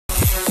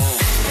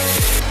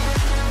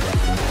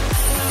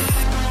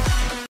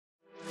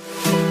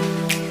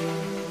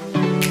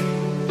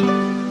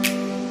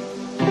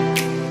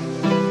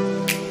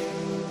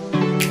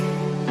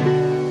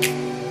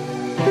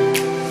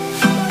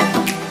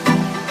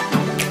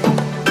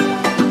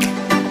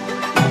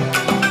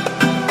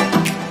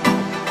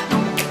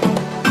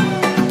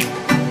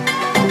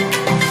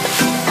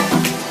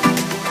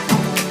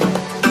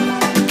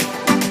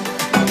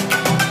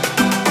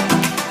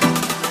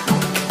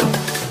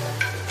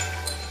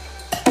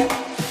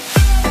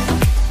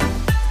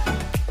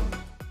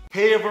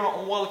Hey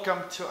everyone, welcome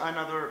to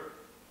another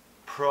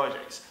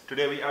project.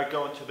 Today we are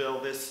going to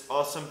build this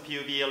awesome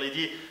POV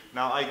LED.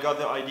 Now I got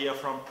the idea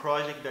from a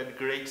project that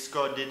Greg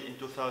Scott did in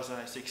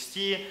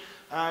 2016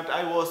 and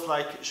I was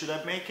like, should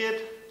I make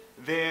it?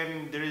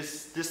 Then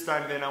this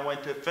time I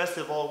went to a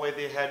festival where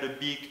they had a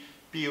big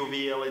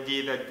POV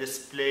LED that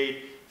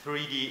displayed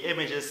 3D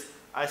images.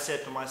 I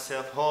said to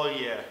myself, oh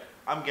yeah,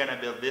 I'm gonna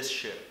build this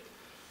shit.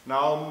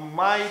 Now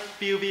my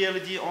POV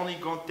LED only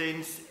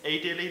contains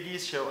 8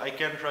 LEDs, so I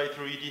can try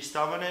 3D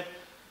stuff on it,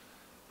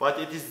 but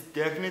it is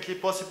definitely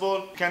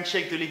possible. You can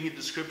check the link in the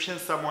description,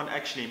 someone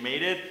actually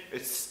made it.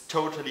 It's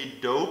totally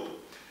dope.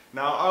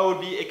 Now I will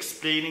be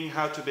explaining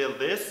how to build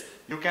this.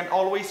 You can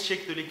always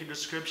check the link in the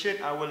description.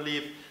 I will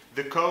leave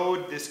the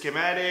code, the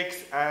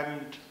schematics,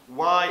 and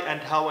why and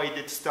how I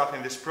did stuff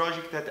in this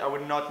project that I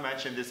will not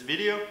mention in this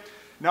video.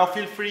 Now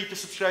feel free to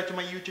subscribe to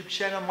my YouTube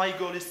channel. My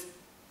goal is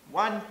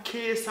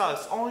 1K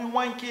subs, only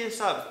 1K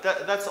subs,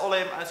 that's all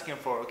I'm asking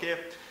for, okay?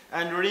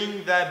 And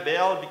ring that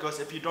bell, because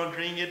if you don't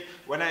ring it,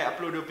 when I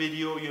upload a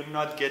video, you'll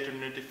not get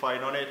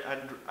notified on it, and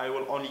I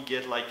will only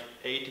get like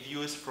 8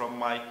 views from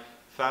my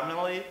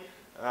family,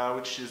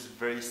 which is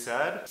very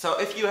sad. So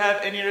if you have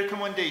any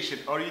recommendation,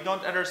 or you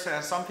don't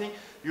understand something,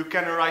 you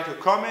can write a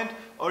comment,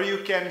 or you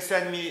can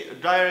send me a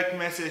direct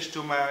message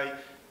to my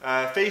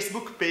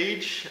Facebook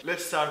page.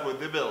 Let's start with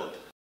the build.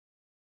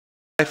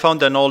 I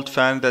found an old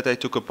fan that I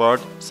took apart.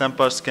 Some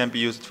parts can be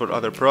used for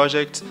other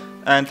projects,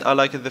 and I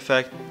like the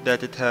fact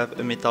that it have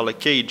a metallic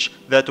cage.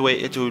 That way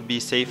it will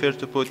be safer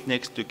to put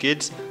next to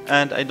kids,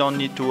 and I don't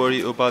need to worry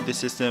about the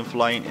system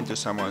flying into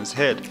someone's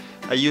head.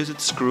 I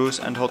used screws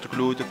and hot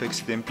glue to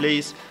fix it in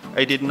place.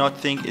 I did not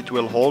think it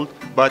will hold,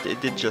 but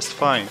it did just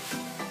fine.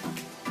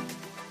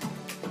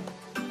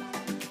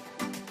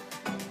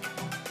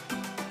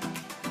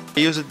 I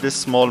used this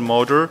small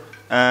motor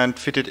and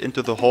fit it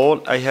into the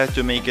hole. I had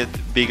to make it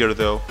bigger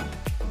though.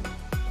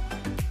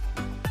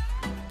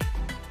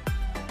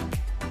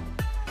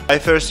 I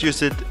first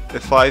used a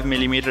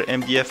 5mm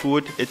MDF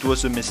wood. It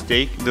was a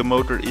mistake. The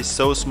motor is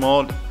so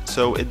small,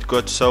 so it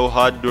got so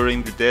hot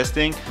during the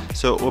testing,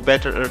 so a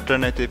better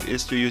alternative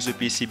is to use a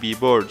PCB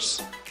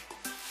boards.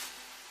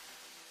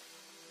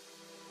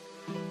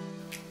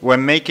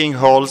 When making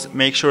holes,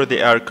 make sure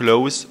they are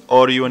closed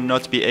or you will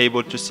not be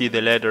able to see the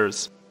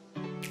letters.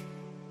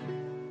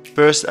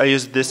 First I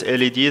use these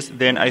LEDs,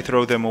 then I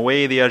throw them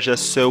away. They are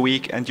just so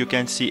weak and you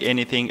can't see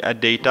anything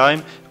at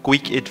daytime.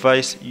 Quick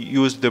advice,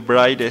 use the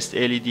brightest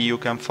LED you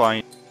can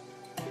find.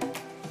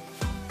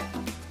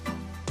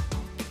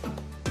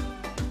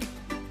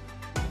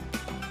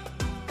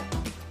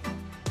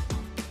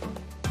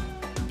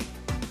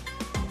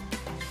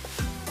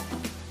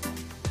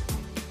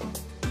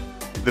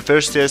 The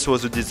first test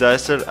was a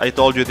disaster. I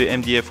told you the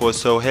MDF was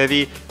so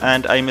heavy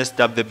and I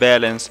messed up the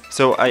balance,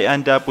 so I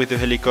end up with a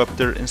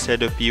helicopter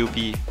instead of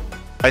POV.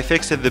 I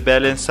fixed the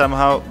balance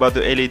somehow, but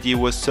the LED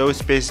was so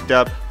spaced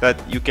up that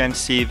you can't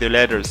see the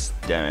letters,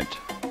 damn it.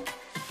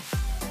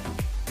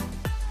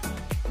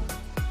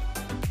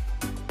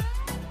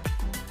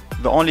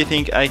 The only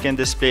thing I can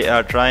display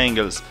are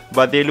triangles,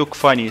 but they look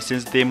funny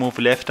since they move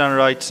left and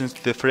right since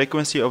the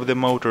frequency of the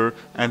motor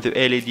and the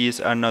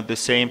LEDs are not the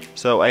same,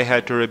 so I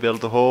had to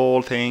rebuild the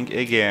whole thing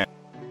again.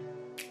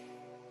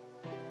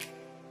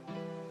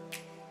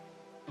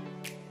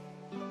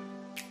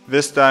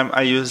 This time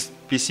I used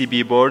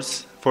PCB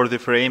boards for the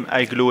frame.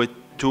 I glued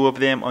 2 of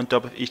them on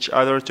top of each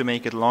other to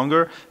make it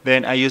longer.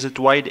 Then I used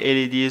white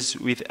LEDs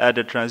with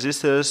added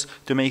transistors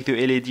to make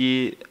the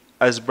LED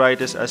as bright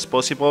as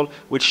possible,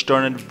 which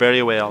turned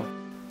very well.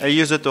 I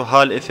used a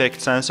Hall effect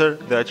sensor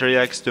that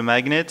reacts to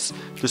magnets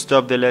to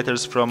stop the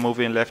letters from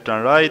moving left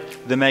and right.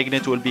 The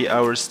magnet will be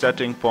our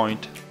starting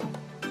point.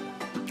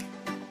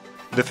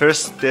 The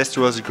first test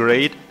was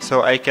great,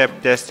 so I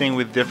kept testing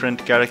with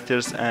different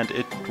characters and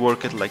it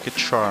worked like a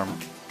charm.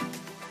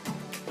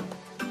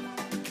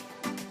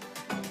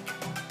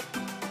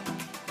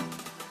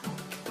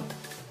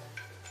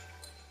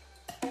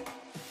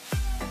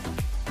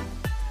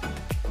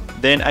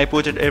 Then I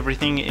put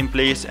everything in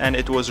place and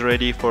it was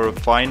ready for a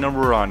final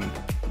run.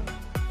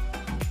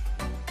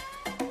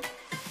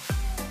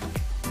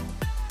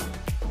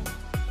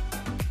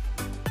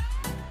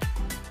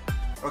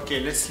 Okay,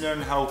 let's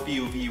learn how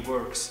POV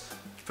works.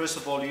 First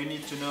of all, you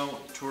need to know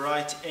to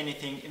write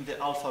anything in the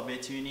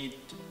alphabet. You need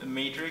a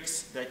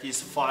matrix that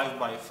is 5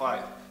 by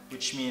 5,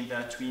 which means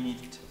that we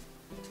need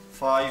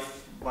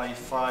 5 by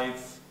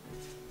 5.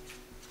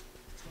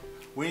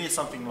 We need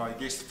something like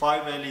this,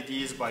 5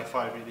 LEDs by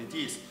 5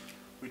 LEDs.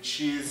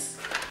 Which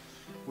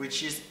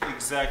is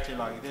exactly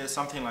like this,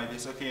 something like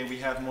this. Okay, we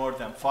have more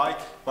than 5,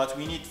 but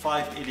we need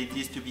 5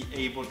 LEDs to be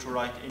able to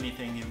write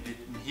anything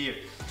in here.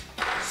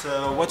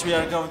 So what we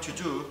are going to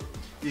do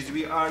is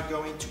we are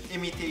going to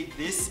imitate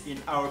this in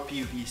our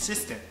POV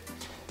system.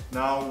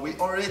 Now we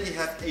already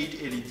have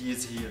 8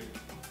 LEDs here.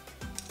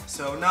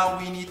 So now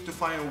we need to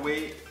find a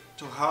way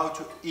to how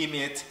to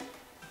emit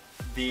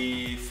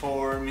the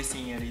 4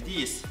 missing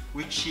LEDs,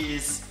 which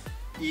is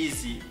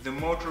easy. The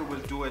motor will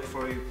do it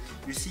for you.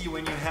 You see,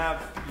 when you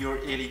have your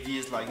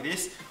LEDs like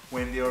this,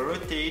 when they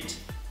rotate,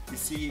 you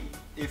see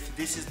if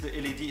this is the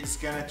LED, it's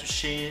going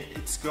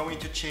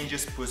to change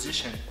its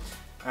position.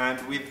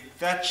 And with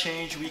that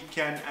change, we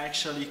can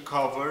actually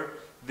cover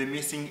the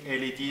missing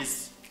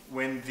LEDs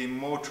when the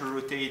motor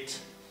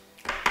rotates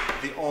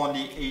the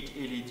only 8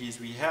 LEDs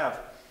we have.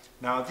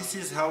 Now this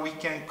is how we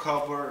can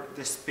cover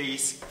the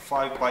space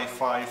 5 by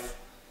 5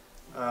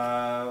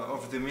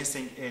 of the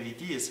missing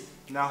LEDs.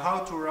 Now how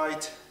to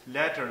write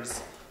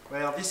letters?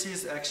 Well, this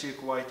is actually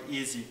quite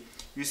easy.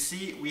 You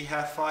see, we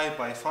have 5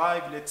 by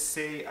 5. Let's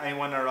say I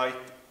want to write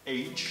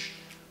H,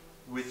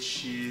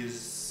 which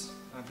is...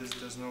 this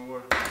does not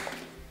work.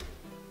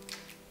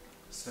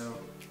 So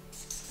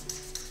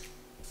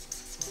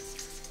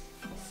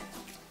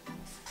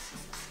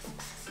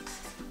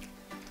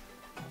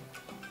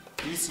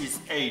this is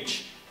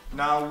H.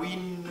 Now we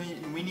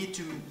need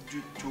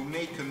to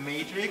make a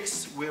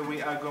matrix where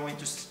we are going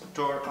to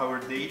store our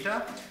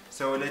data.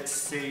 So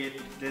let's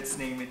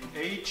name it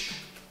H,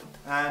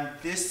 and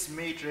this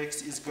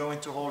matrix is going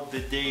to hold the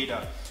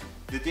data.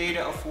 The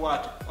data of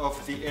what?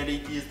 Of the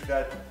LEDs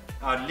that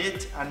are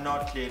lit and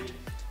not lit.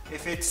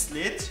 If it's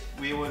lit,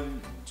 we will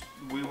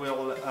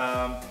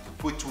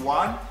put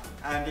 1,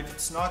 and if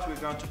it's not,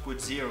 we're going to put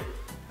 0.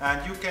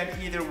 And you can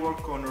either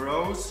work on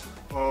rows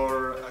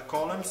or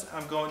columns.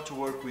 I'm going to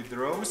work with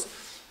rows.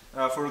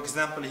 For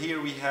example,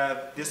 here we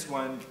have this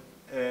one,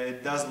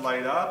 it does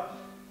light up,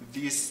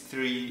 these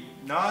 3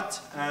 not,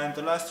 and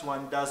the last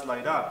one does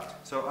light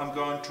up. So I'm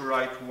going to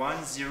write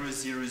 1 0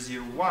 0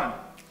 0 1.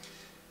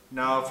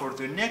 Now for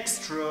the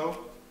next row,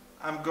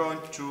 I'm going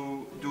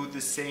to do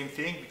the same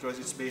thing because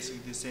it's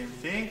basically the same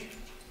thing.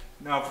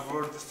 Now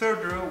for the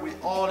third row, we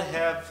all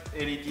have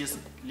LEDs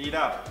lit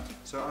up.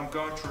 So I'm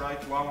going to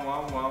write 1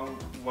 1 1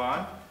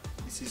 1.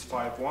 This is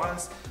 5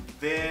 ones.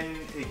 Then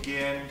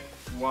again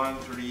 1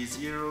 3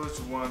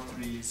 zeros, 1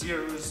 3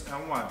 zeros,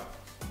 and 1.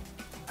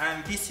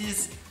 And this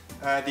is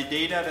the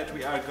data that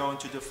we are going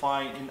to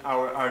define in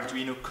our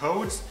Arduino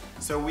codes.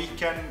 So we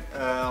can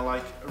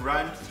like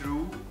run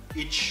through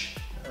each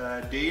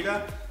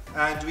data,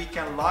 and we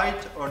can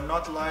light or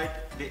not light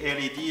the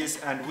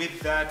LEDs, and with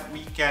that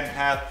we can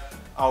have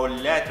our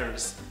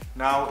letters.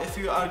 Now if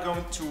you are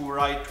going to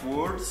write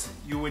words,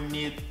 you will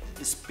need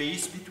a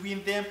space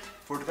between them.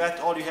 For that,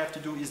 all you have to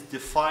do is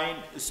define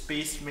a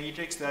space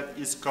matrix that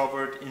is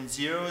covered in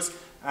zeros,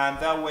 and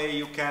that way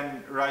you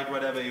can write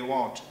whatever you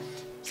want.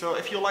 So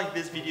if you like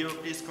this video,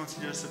 please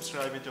consider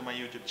subscribing to my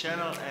YouTube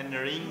channel and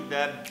ring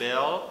that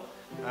bell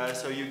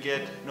so you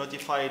get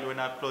notified when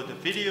I upload a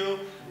video,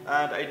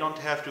 and I don't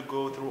have to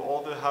go through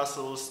all the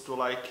hassles to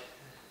like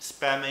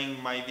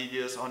spamming my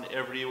videos on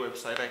every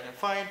website I can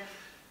find.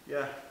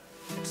 Yeah,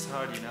 it's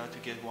hard, you know, to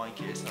get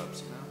 1K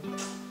subs, you know.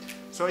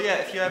 So yeah,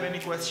 if you have any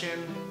question,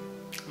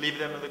 leave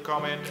them in the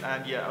comment,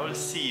 and yeah, I will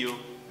see you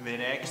in the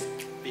next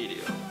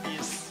video.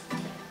 Peace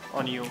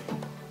on you,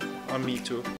 on me too.